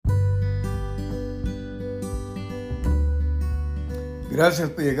Gracias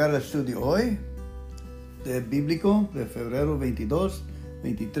por llegar al estudio hoy de Bíblico de febrero 22,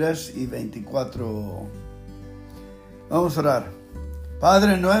 23 y 24. Vamos a orar.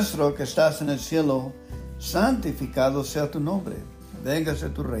 Padre nuestro que estás en el cielo, santificado sea tu nombre. Véngase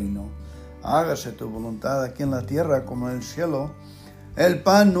tu reino. Hágase tu voluntad aquí en la tierra como en el cielo. El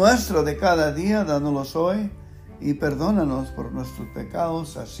pan nuestro de cada día, dánoslo hoy. Y perdónanos por nuestros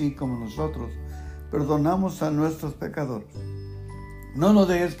pecados, así como nosotros perdonamos a nuestros pecadores. No nos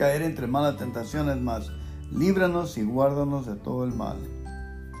dejes caer entre malas tentaciones, mas líbranos y guárdanos de todo el mal.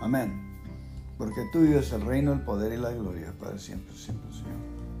 Amén. Porque tuyo es el reino, el poder y la gloria para siempre, siempre, Señor.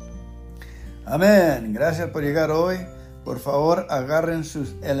 Amén. Gracias por llegar hoy. Por favor, agarren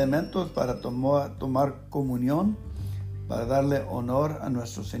sus elementos para tomar comunión, para darle honor a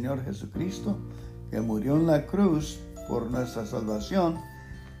nuestro Señor Jesucristo, que murió en la cruz por nuestra salvación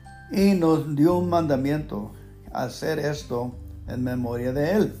y nos dio un mandamiento, hacer esto en memoria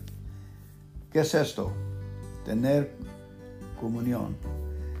de Él. ¿Qué es esto? Tener comunión.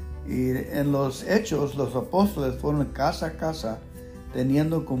 Y en los Hechos, los apóstoles fueron casa a casa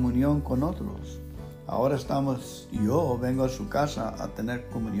teniendo comunión con otros. Ahora yo vengo a su casa a tener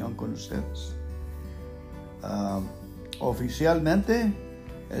comunión con ustedes. Oficialmente,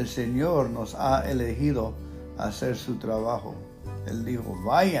 el Señor nos ha elegido a hacer su trabajo. Él dijo,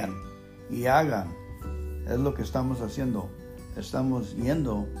 vayan y hagan. Es lo que estamos haciendo. Estamos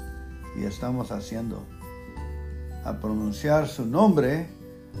yendo y estamos haciendo. A pronunciar su nombre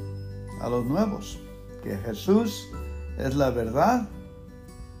a los nuevos. Que Jesús es la verdad,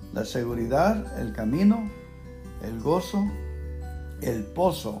 la seguridad, el camino, el gozo, el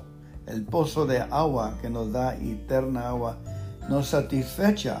pozo de agua que nos da eterna agua. Nos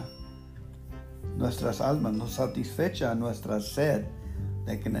satisfecha nuestras almas, nos satisfecha nuestra sed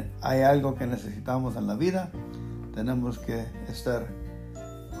de que hay algo que necesitamos en la vida. Tenemos que estar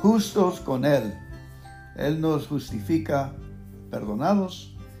justos con Él. Él nos justifica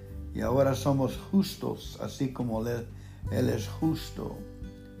perdonados y ahora somos justos, así como Él es justo.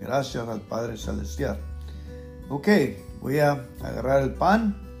 Gracias al Padre Celestial. Ok, voy a agarrar el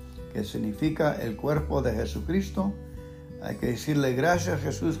pan, que significa el cuerpo de Jesucristo. Hay que decirle gracias,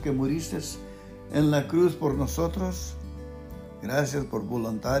 Jesús, que muriste en la cruz por nosotros. Gracias por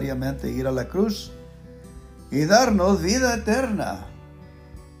voluntariamente ir a la cruz y darnos vida eterna.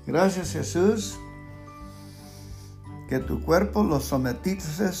 Gracias, Jesús, que tu cuerpo lo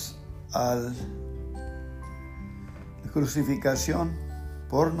sometiste a la crucificación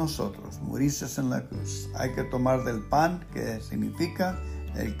por nosotros. Muriste en la cruz. Hay que tomar del pan, que significa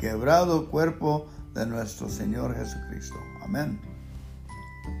el quebrado cuerpo de nuestro Señor Jesucristo. Amén.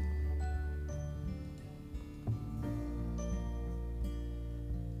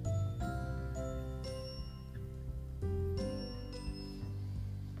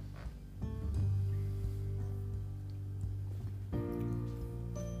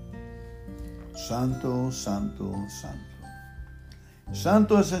 Santo, santo, santo.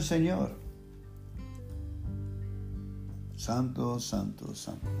 Santo es el Señor. Santo, santo,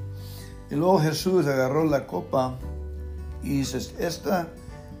 santo. Y luego Jesús agarró la copa y dice, esta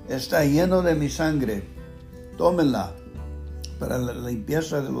está lleno de mi sangre. Tómenla para la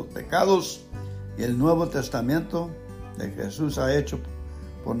limpieza de los pecados y el Nuevo Testamento de Jesús ha hecho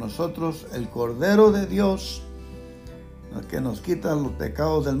por nosotros el Cordero de Dios, que nos quita los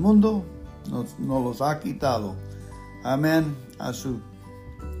pecados del mundo. Nos los ha quitado. Amén a su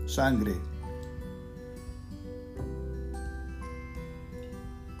sangre.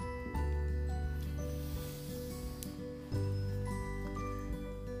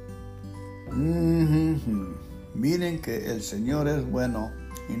 Miren que el Señor es bueno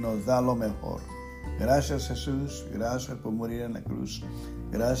y nos da lo mejor. Gracias, Jesús. Gracias por morir en la cruz.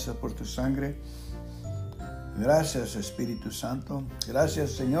 Gracias por tu sangre. Gracias, Espíritu Santo.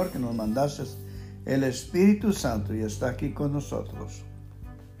 Gracias, Señor, que nos mandaste el Espíritu Santo y está aquí con nosotros.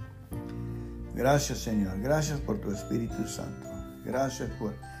 Gracias, Señor. Gracias por tu Espíritu Santo. Gracias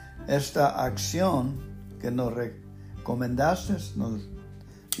por esta acción que nos recomendaste. Nos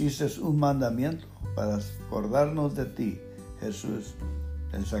dices un mandamiento para acordarnos de ti, Jesús,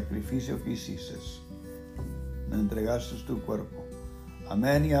 el sacrificio que hiciste. Me entregaste tu cuerpo.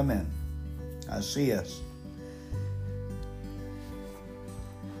 Amén y amén. Así es.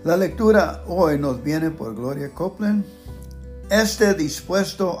 La lectura hoy nos viene por Gloria Copeland. ¿Esté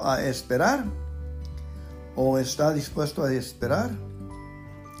dispuesto a esperar? ¿O está dispuesto a esperar?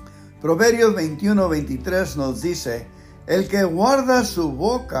 Proverbios 21:23 nos dice, el que guarda su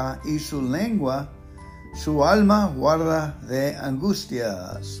boca y su lengua, su alma guarda de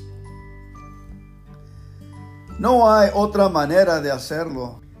angustias. No hay otra manera de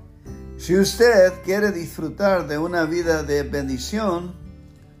hacerlo. Si usted quiere disfrutar de una vida de bendición,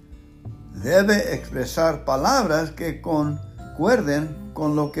 debe expresar palabras que concuerden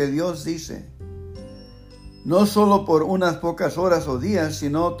con lo que Dios dice. No solo por unas pocas horas o días,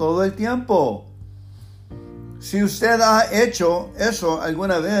 sino todo el tiempo. Si usted ha hecho eso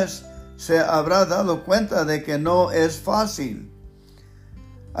alguna vez, se habrá dado cuenta de que no es fácil.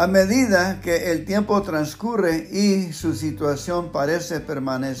 A medida que el tiempo transcurre y su situación parece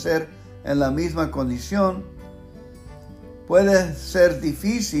permanecer en la misma condición, puede ser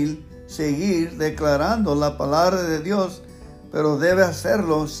difícil seguir declarando la palabra de Dios, pero debe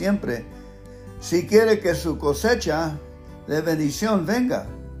hacerlo siempre si quiere que su cosecha de bendición venga.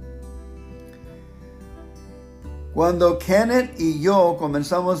 Cuando Kenneth y yo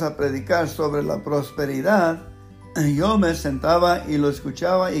comenzamos a predicar sobre la prosperidad, yo me sentaba y lo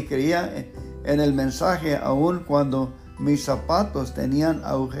escuchaba y creía en el mensaje aun cuando mis zapatos tenían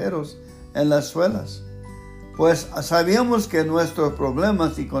agujeros en las suelas. Pues sabíamos que nuestros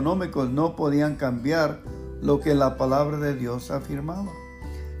problemas económicos no podían cambiar lo que la palabra de Dios afirmaba.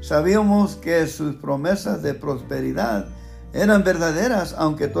 Sabíamos que sus promesas de prosperidad eran verdaderas,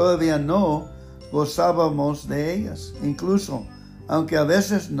 aunque todavía no gozábamos de ellas. Incluso, aunque a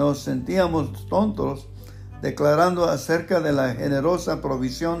veces nos sentíamos tontos declarando acerca de la generosa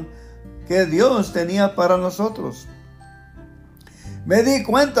provisión que Dios tenía para nosotros. Me di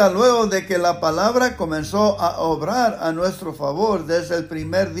cuenta luego de que la palabra comenzó a obrar a nuestro favor desde el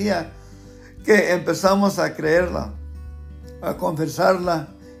primer día que empezamos a creerla, a confesarla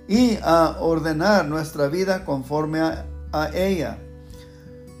y a ordenar nuestra vida conforme a ella.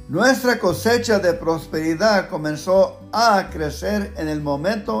 Nuestra cosecha de prosperidad comenzó a crecer en el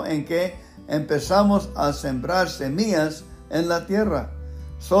momento en que empezamos a sembrar semillas en la tierra.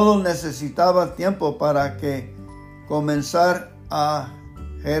 Solo necesitaba tiempo para que comenzar a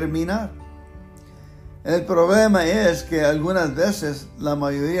germinar. El problema es que algunas veces la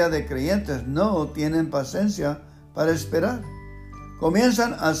mayoría de creyentes no tienen paciencia para esperar.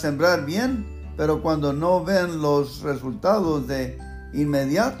 Comienzan a sembrar bien, pero cuando no ven los resultados de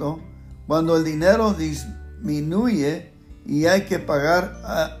inmediato, cuando el dinero disminuye y hay que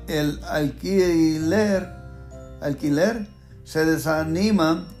pagar el alquiler, se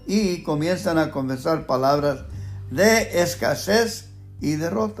desaniman y comienzan a confesar palabras de escasez y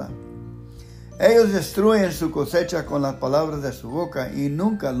derrota. Ellos destruyen su cosecha con las palabras de su boca y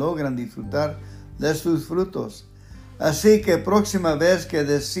nunca logran disfrutar de sus frutos. Así que próxima vez que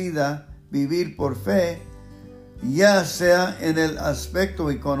decida vivir por fe, ya sea en el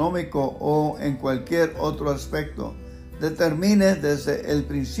aspecto económico o en cualquier otro aspecto, determine desde el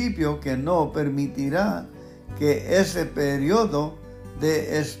principio que no permitirá que ese periodo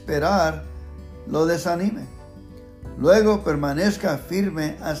de esperar lo desanime. Luego permanezca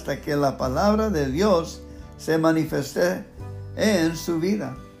firme hasta que la palabra de Dios se manifieste en su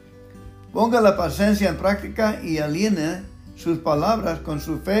vida. Ponga la paciencia en práctica y alinee sus palabras con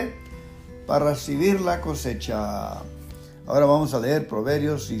su fe para recibir la cosecha. Ahora vamos a leer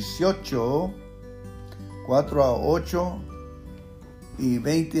Proverbios 18, 4 a 8 y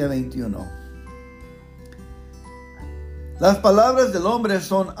 20 a 21. Las palabras del hombre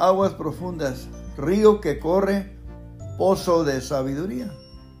son aguas profundas, río que corre, pozo de sabiduría.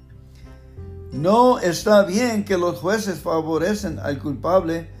 No está bien que los jueces favorecen al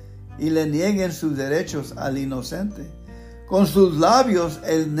culpable y le nieguen sus derechos al inocente. Con sus labios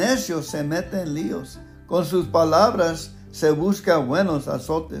el necio se mete en líos, con sus palabras se busca buenos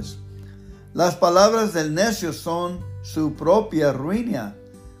azotes. Las palabras del necio son su propia ruina,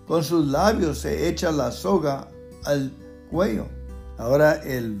 con sus labios se echa la soga al cuello. Ahora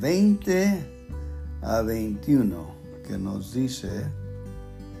el 20 a 21 que nos dice: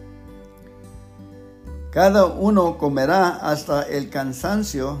 cada uno comerá hasta el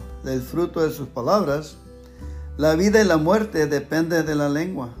cansancio del fruto de sus palabras. La vida y la muerte dependen de la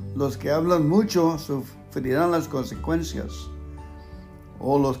lengua. Los que hablan mucho sufrirán las consecuencias,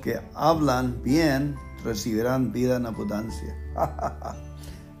 o los que hablan bien recibirán vida en abundancia.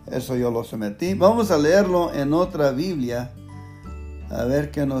 Eso yo lo sometí. Vamos a leerlo en otra Biblia, a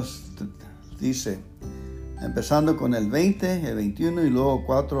ver qué nos dice. Empezando con el 20, el 21 y luego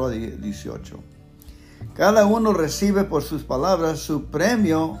 4 a 18. Cada uno recibe por sus palabras su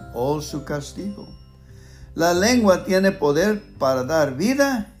premio o su castigo. La lengua tiene poder para dar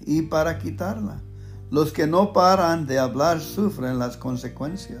vida y para quitarla. Los que no paran de hablar sufren las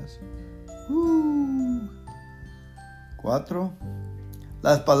consecuencias. 4.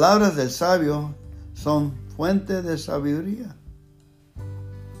 Las palabras del sabio son fuente de sabiduría.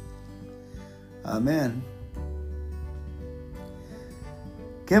 Amén.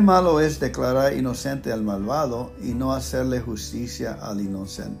 Qué malo es declarar inocente al malvado y no hacerle justicia al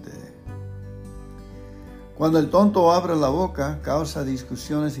inocente. Cuando el tonto abre la boca, causa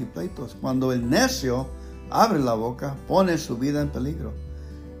discusiones y pleitos. Cuando el necio abre la boca, pone su vida en peligro.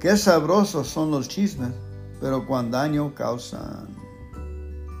 Qué sabrosos son los chismes, pero cuán daño causan.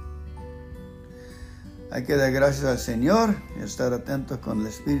 Hay que dar gracias al Señor y estar atentos con el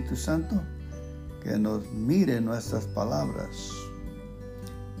Espíritu Santo, que nos mire nuestras palabras.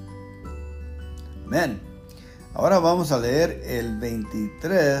 Amén. Ahora vamos a leer el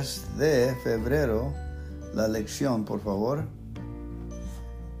 23 de febrero, la lección, por favor.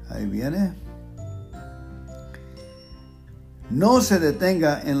 Ahí viene. No se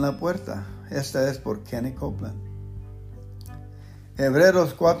detenga en la puerta. Esta es por Kenny Copeland.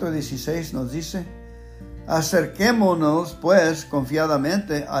 Hebreos 4:16 nos dice: acerquémonos pues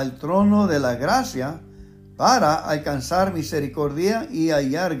confiadamente al trono de la gracia para alcanzar misericordia y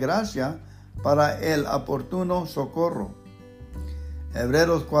hallar gracia para el oportuno socorro.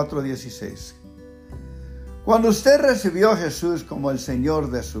 Hebreos 4:16. Cuando usted recibió a Jesús como el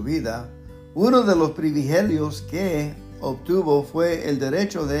Señor de su vida, uno de los privilegios que obtuvo fue el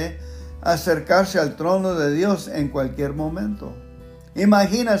derecho de acercarse al trono de Dios en cualquier momento.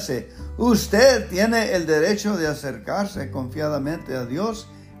 Imagínese, usted tiene el derecho de acercarse confiadamente a Dios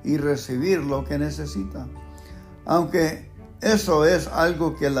y recibir lo que necesita. Aunque eso es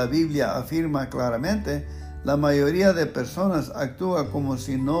algo que la Biblia afirma claramente, la mayoría de personas actúa como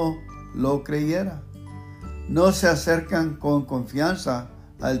si no lo creyera. No se acercan con confianza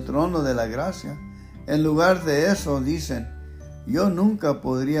al trono de la gracia. En lugar de eso dicen: yo nunca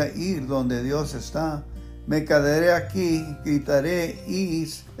podría ir donde Dios está. Me quedaré aquí, gritaré y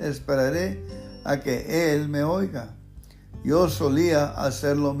esperaré a que Él me oiga. Yo solía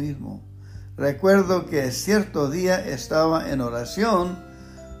hacer lo mismo. Recuerdo que cierto día estaba en oración,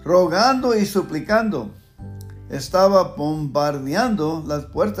 rogando y suplicando. Estaba bombardeando las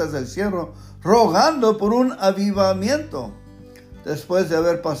puertas del cielo, rogando por un avivamiento. Después de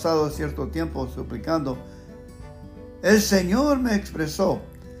haber pasado cierto tiempo suplicando, el Señor me expresó: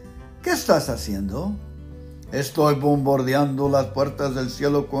 ¿qué estás haciendo? Estoy bombardeando las puertas del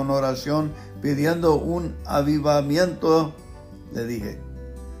cielo con oración, pidiendo un avivamiento, le dije.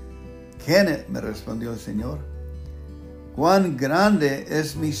 Kenneth, me respondió el Señor. ¿Cuán grande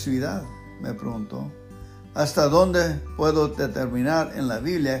es mi ciudad?, me preguntó. ¿Hasta dónde puedo determinar en la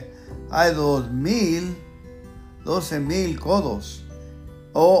Biblia? Hay 12,000 codos,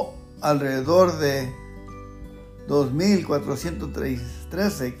 o alrededor de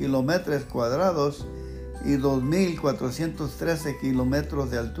 2,413 kilómetros cuadrados y 2,413 kilómetros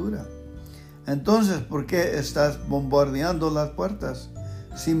de altura. Entonces, ¿por qué estás bombardeando las puertas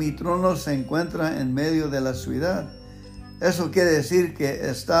si mi trono se encuentra en medio de la ciudad? Eso quiere decir que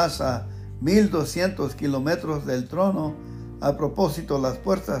estás a 1,200 kilómetros del trono. A propósito, las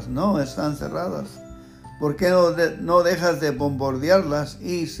puertas no están cerradas. ¿Por qué no dejas de bombardearlas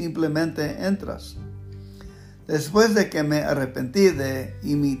y simplemente entras? Después de que me arrepentí de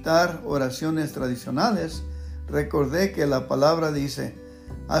imitar oraciones tradicionales, recordé que la palabra dice: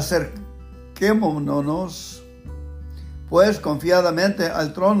 acerquémonos pues confiadamente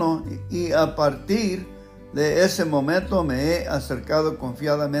al trono, y a partir de ese momento me he acercado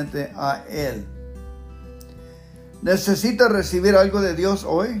confiadamente a Él. ¿Necesita recibir algo de Dios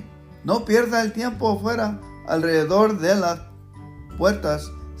hoy? No pierda el tiempo fuera alrededor de las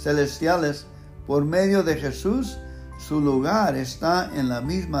puertas celestiales. Por medio de Jesús, su lugar está en la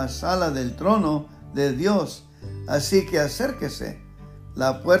misma sala del trono de Dios. Así que acérquese.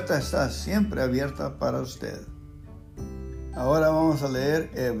 La puerta está siempre abierta para usted. Ahora vamos a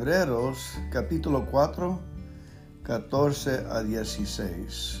leer Hebreos capítulo 4, 14 a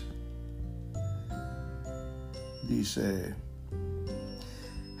 16. Dice: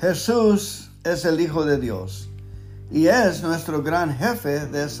 Jesús es el Hijo de Dios y es nuestro gran jefe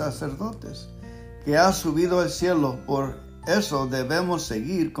de sacerdotes, que ha subido al cielo. Por eso debemos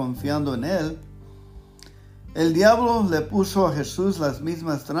seguir confiando en Él. El diablo le puso a Jesús las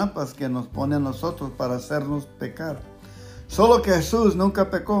mismas trampas que nos pone a nosotros para hacernos pecar. Solo que Jesús nunca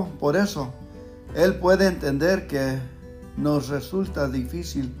pecó. Por eso Él puede entender que nos resulta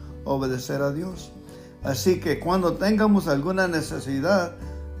difícil obedecer a Dios. Así que cuando tengamos alguna necesidad,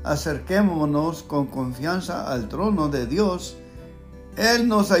 acerquémonos con confianza al trono de Dios. Él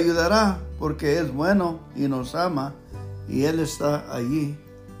nos ayudará porque es bueno y nos ama, y Él está allí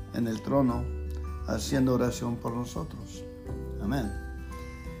en el trono haciendo oración por nosotros. Amén.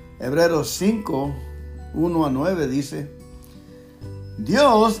 Hebreos 5, 1 a 9 dice: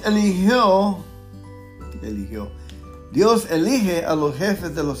 Dios eligió Dios elige a los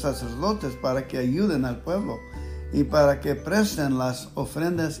jefes de los sacerdotes para que ayuden al pueblo y para que presten las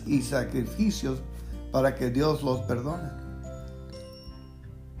ofrendas y sacrificios para que Dios los perdone.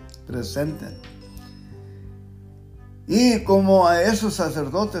 Presenten. Y como a esos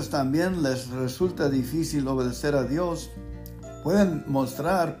sacerdotes también les resulta difícil obedecer a Dios, pueden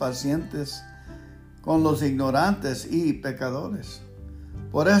mostrar pacientes con los ignorantes y pecadores.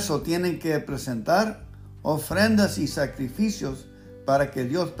 Por eso tienen que presentar ofrendas y sacrificios para que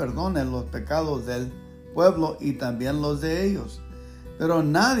Dios perdone los pecados del pueblo y también los de ellos. Pero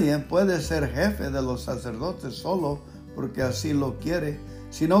nadie puede ser jefe de los sacerdotes solo porque así lo quiere,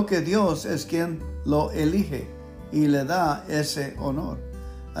 sino que Dios es quien lo elige y le da ese honor.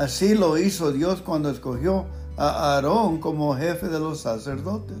 Así lo hizo Dios cuando escogió a Aarón como jefe de los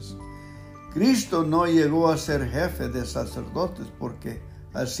sacerdotes. Cristo no llegó a ser jefe de sacerdotes porque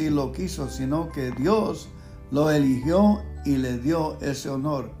así lo quiso, sino que Dios lo eligió y le dio ese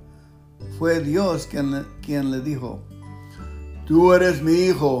honor. Fue Dios quien le dijo: tú eres mi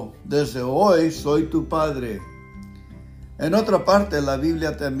hijo, desde hoy soy tu padre. En otra parte la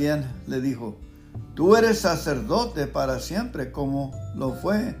Biblia también le dijo: tú eres sacerdote para siempre, como lo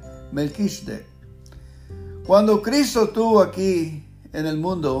fue Melquisedec. Cuando Cristo estuvo aquí en el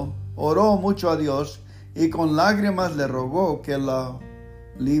mundo, oró mucho a Dios y con lágrimas le rogó que la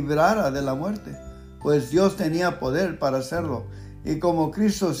librara de la muerte, pues Dios tenía poder para hacerlo. Y como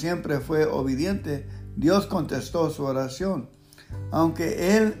Cristo siempre fue obediente, Dios contestó su oración.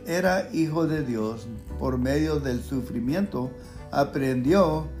 Aunque Él era hijo de Dios, por medio del sufrimiento,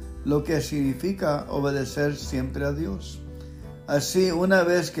 aprendió lo que significa obedecer siempre a Dios. Así, una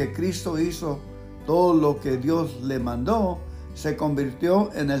vez que Cristo hizo todo lo que Dios le mandó, se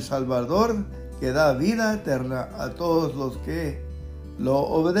convirtió en el Salvador que da vida eterna a todos los que lo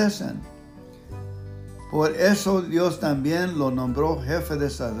obedecen. Por eso Dios también lo nombró jefe de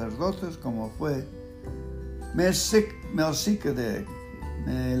sacerdotes, como fue Melquisedec.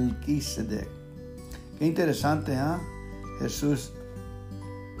 Qué interesante, ¿eh? Jesús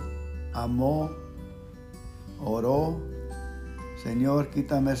amó, oró: Señor,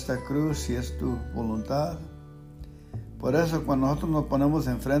 quítame esta cruz si es tu voluntad. Por eso cuando nosotros nos ponemos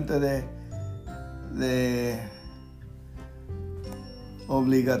enfrente de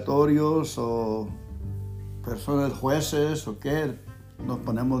obligatorios o personas, jueces o qué, nos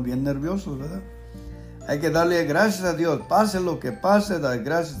ponemos bien nerviosos, ¿verdad? Hay que darle gracias a Dios. Pase lo que pase, dar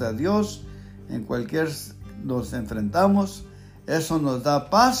gracias a Dios. En cualquier nos enfrentamos, eso nos da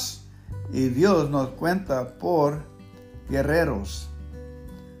paz y Dios nos cuenta por guerreros.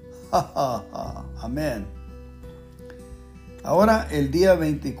 Amén. Ahora el día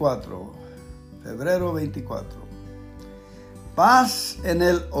 24, febrero 24. Paz en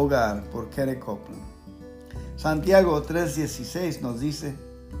el hogar, por Kenneth Copeland. Santiago 3:16 nos dice: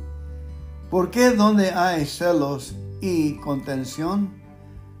 ¿por qué donde hay celos y contención,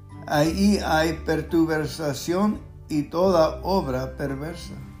 ahí hay perturbación y toda obra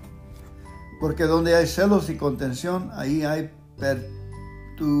perversa? Porque donde hay celos y contención, ahí hay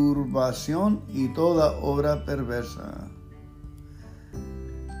perturbación y toda obra perversa.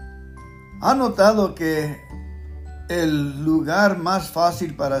 ¿Ha notado que el lugar más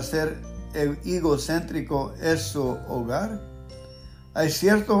fácil para ser egocéntrico es su hogar? Hay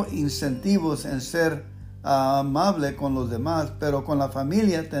ciertos incentivos en ser amable con los demás, pero con la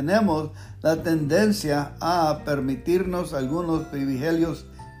familia tenemos la tendencia a permitirnos algunos privilegios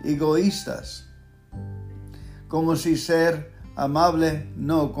egoístas, como si ser amable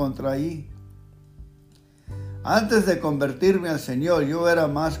no contraí. Antes de convertirme al Señor, yo era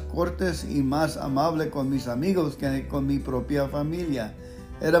más cortés y más amable con mis amigos que con mi propia familia.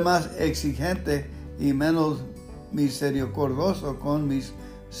 Era más exigente y menos misericordioso con mis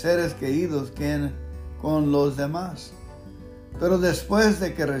seres queridos que con los demás. Pero después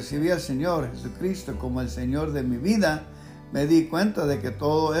de que recibí al Señor Jesucristo como el Señor de mi vida, me di cuenta de que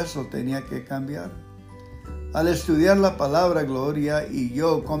todo eso tenía que cambiar. Al estudiar la palabra, Gloria y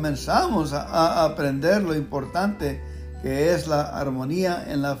yo comenzamos a aprender lo importante que es la armonía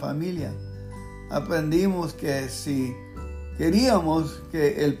en la familia. Aprendimos que si queríamos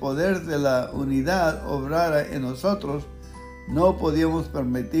que el poder de la unidad obrara en nosotros, no podíamos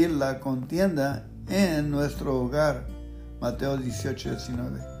permitir la contienda en nuestro hogar. Mateo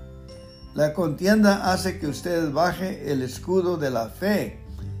 18:19. La contienda hace que usted baje el escudo de la fe,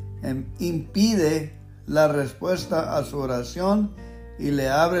 impide la respuesta a su oración y le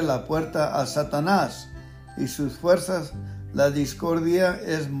abre la puerta a Satanás y sus fuerzas. La discordia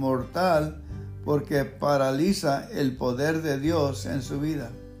es mortal porque paraliza el poder de Dios en su vida.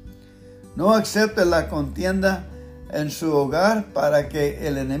 No acepte la contienda en su hogar para que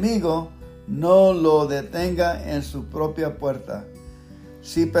el enemigo no lo detenga en su propia puerta.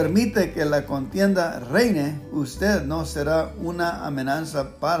 Si permite que la contienda reine, usted no será una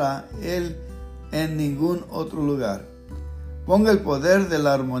amenaza para él en ningún otro lugar. Ponga el poder de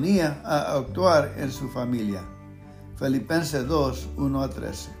la armonía a actuar en su familia. Filipenses 2, 1 a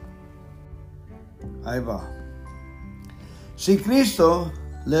 13. Ahí va. Si Cristo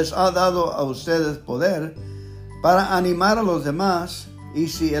les ha dado a ustedes poder para animar a los demás, y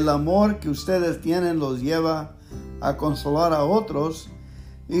si el amor que ustedes tienen los lleva a consolar a otros,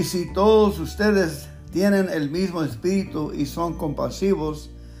 y si todos ustedes tienen el mismo espíritu y son compasivos,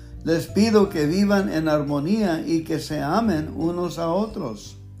 les pido que vivan en armonía y que se amen unos a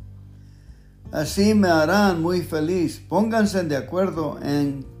otros. Así me harán muy feliz. Pónganse de acuerdo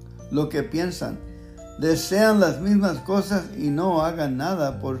en lo que piensan. Desean las mismas cosas y no hagan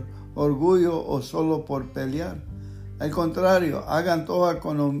nada por orgullo o solo por pelear. Al contrario, hagan todo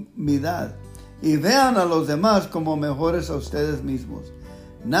con humildad y vean a los demás como mejores a ustedes mismos.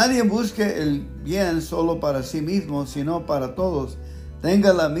 Nadie busque el bien solo para sí mismo, sino para todos.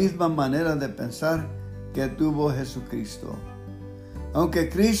 Tenga la misma manera de pensar que tuvo Jesucristo. Aunque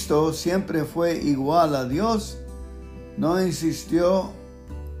Cristo siempre fue igual a Dios, no insistió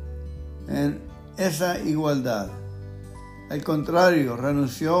en esa igualdad. Al contrario,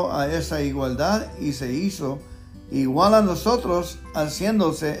 renunció a esa igualdad y se hizo igual a nosotros,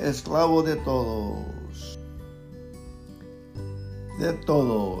 haciéndose esclavo de todos. De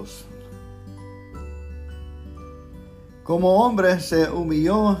todos. Como hombre se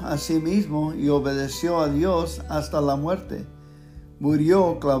humilló a sí mismo y obedeció a Dios hasta la muerte.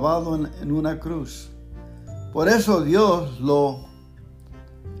 Murió clavado en una cruz. Por eso Dios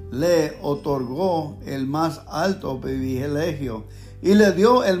le otorgó el más alto privilegio y le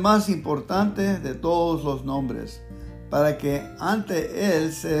dio el más importante de todos los nombres, para que ante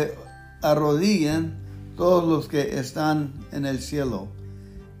Él se arrodillen todos los que están en el cielo,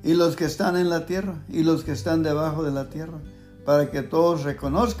 y los que están en la tierra, y los que están debajo de la tierra, para que todos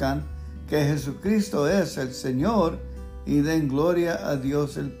reconozcan que Jesucristo es el Señor y den gloria a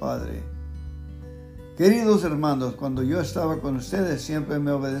Dios el Padre. Queridos hermanos, cuando yo estaba con ustedes siempre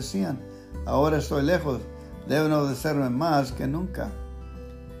me obedecían. Ahora estoy lejos, deben obedecerme más que nunca.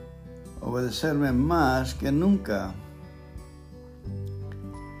 Obedecerme más que nunca.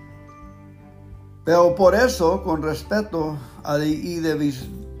 Pero por eso, con respeto y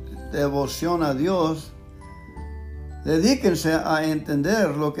devoción a Dios, dedíquense a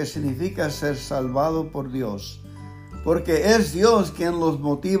entender lo que significa ser salvado por Dios, porque es Dios quien los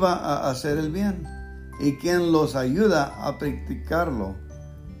motiva a hacer el bien y quien los ayuda a practicarlo,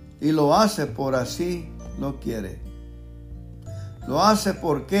 y lo hace por así lo quiere. Lo hace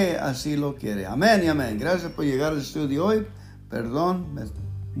porque así lo quiere. Amén y amén. Gracias por llegar al estudio hoy. Perdón,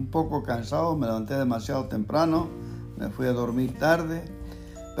 un poco cansado, me levanté demasiado temprano, me fui a dormir tarde,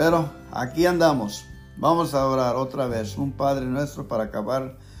 pero aquí andamos. Vamos a orar otra vez, un Padre Nuestro, para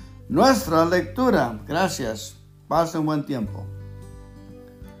acabar nuestra lectura. Gracias. Pasen un buen tiempo.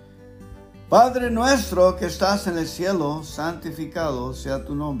 Padre nuestro que estás en el cielo, santificado sea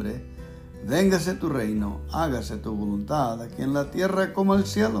tu nombre. Véngase tu reino, hágase tu voluntad, aquí en la tierra como en el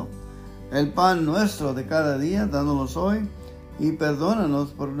cielo. El pan nuestro de cada día, dános hoy, y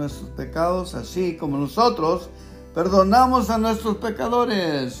perdónanos por nuestros pecados, así como nosotros perdonamos a nuestros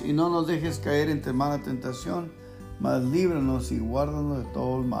pecadores. Y no nos dejes caer en mala tentación, mas líbranos y guárdanos de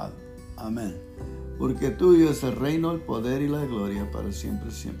todo el mal. Amén. Porque tuyo es el reino, el poder y la gloria para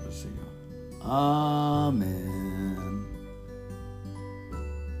siempre, siempre, Señor. Amén.